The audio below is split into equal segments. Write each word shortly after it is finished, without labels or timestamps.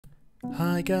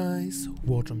Hi guys,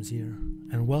 Wardrums here,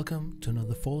 and welcome to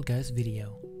another Fall Guys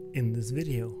video. In this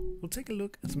video, we'll take a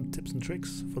look at some tips and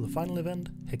tricks for the final event,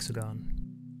 Hex-a-gone.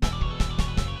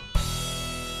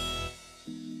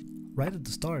 Right at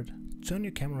the start, turn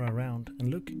your camera around and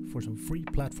look for some free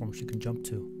platforms you can jump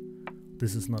to.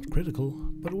 This is not critical,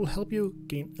 but it will help you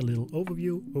gain a little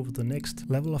overview over the next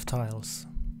level of tiles.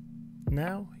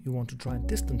 Now you want to try and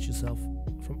distance yourself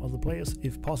from other players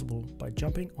if possible by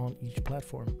jumping on each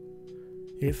platform.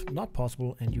 If not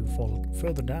possible and you fall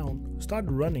further down, start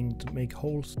running to make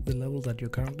holes the level that you're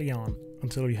currently on,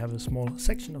 until you have a small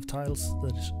section of tiles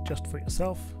that is just for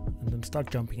yourself, and then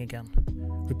start jumping again.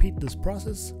 Repeat this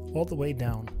process all the way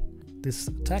down. This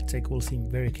tactic will seem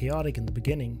very chaotic in the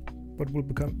beginning, but will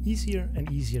become easier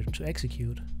and easier to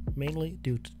execute, mainly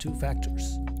due to two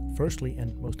factors. Firstly,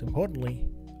 and most importantly,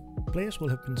 players will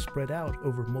have been spread out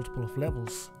over multiple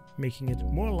levels, making it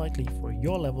more likely for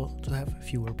your level to have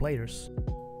fewer players.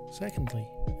 Secondly,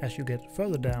 as you get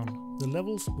further down, the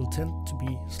levels will tend to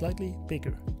be slightly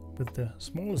bigger, with the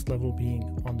smallest level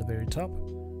being on the very top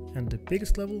and the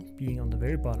biggest level being on the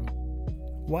very bottom.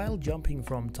 While jumping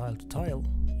from tile to tile,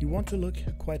 you want to look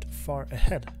quite far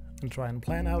ahead and try and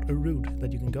plan out a route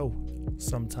that you can go.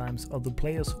 Sometimes other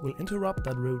players will interrupt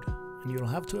that route and you'll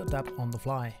have to adapt on the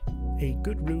fly. A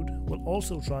good route will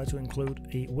also try to include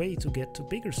a way to get to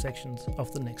bigger sections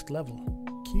of the next level.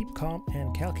 Keep calm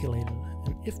and calculated,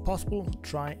 and if possible,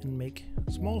 try and make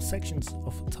small sections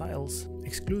of tiles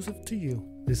exclusive to you.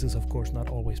 This is of course not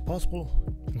always possible,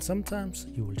 and sometimes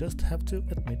you will just have to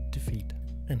admit defeat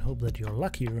and hope that you're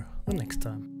luckier the next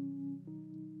time.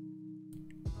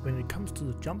 When it comes to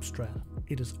the jump strat,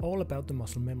 it is all about the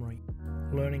muscle memory.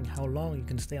 Learning how long you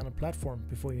can stay on a platform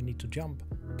before you need to jump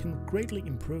can greatly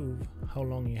improve how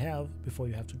long you have before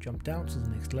you have to jump down to the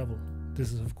next level.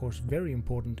 This is of course very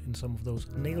important in some of those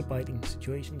nail-biting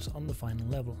situations on the final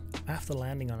level. After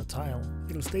landing on a tile,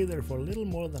 it'll stay there for a little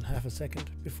more than half a second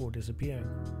before disappearing.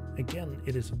 Again,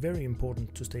 it is very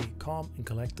important to stay calm and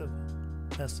collected,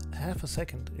 as half a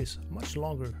second is much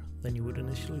longer than you would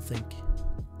initially think.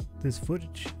 This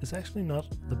footage is actually not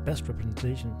the best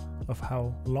representation of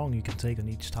how long you can take on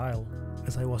each tile,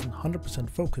 as I wasn't 100%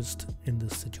 focused in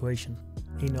this situation.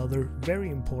 Another very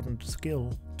important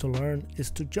skill to learn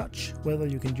is to judge whether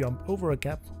you can jump over a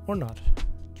gap or not.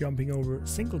 Jumping over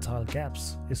single tile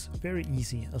gaps is very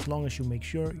easy as long as you make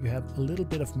sure you have a little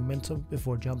bit of momentum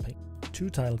before jumping. Two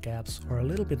tile gaps are a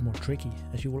little bit more tricky,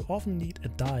 as you will often need a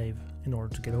dive in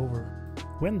order to get over.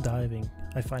 When diving,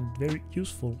 I find it very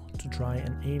useful to try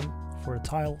and aim for a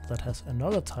tile that has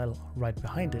another tile right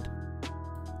behind it,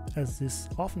 as this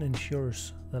often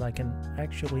ensures that I can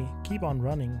actually keep on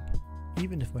running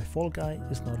even if my fall guy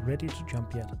is not ready to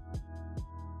jump yet.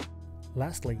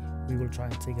 Lastly, we will try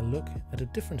and take a look at a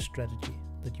different strategy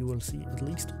that you will see at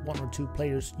least one or two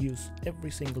players use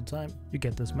every single time you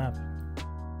get this map.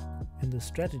 In this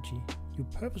strategy, you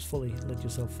purposefully let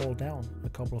yourself fall down a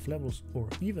couple of levels or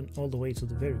even all the way to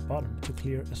the very bottom to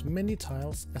clear as many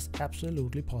tiles as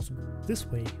absolutely possible. This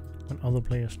way, when other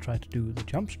players try to do the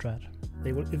jump strat,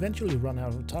 they will eventually run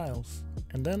out of tiles,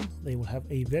 and then they will have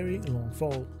a very long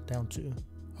fall down to,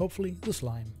 hopefully, the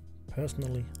slime.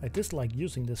 Personally, I dislike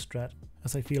using this strat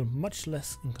as I feel much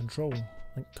less in control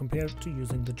than compared to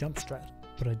using the jump strat.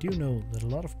 But I do know that a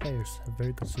lot of players have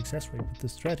very good success rate with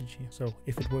this strategy, so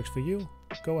if it works for you,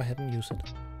 go ahead and use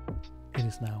it. It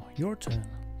is now your turn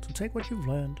to take what you've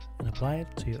learned and apply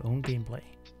it to your own gameplay.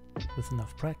 With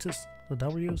enough practice, the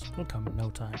W's will come in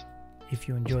no time. If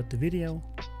you enjoyed the video,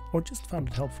 or just found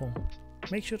it helpful,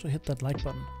 make sure to hit that like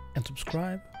button and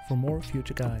subscribe for more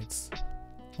future guides.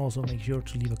 Also make sure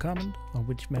to leave a comment on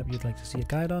which map you'd like to see a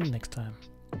guide on next time.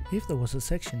 If there was a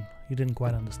section you didn't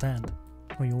quite understand,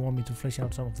 or you want me to flesh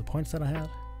out some of the points that I had,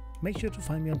 make sure to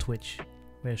find me on Twitch,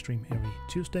 where I stream every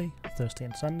Tuesday, Thursday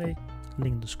and Sunday,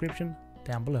 link in the description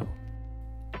down below.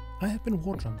 I have been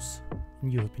Wardrums,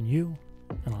 and you have been you,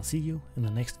 and I'll see you in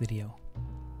the next video.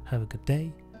 Have a good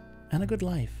day, and a good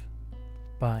life.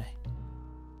 Bye.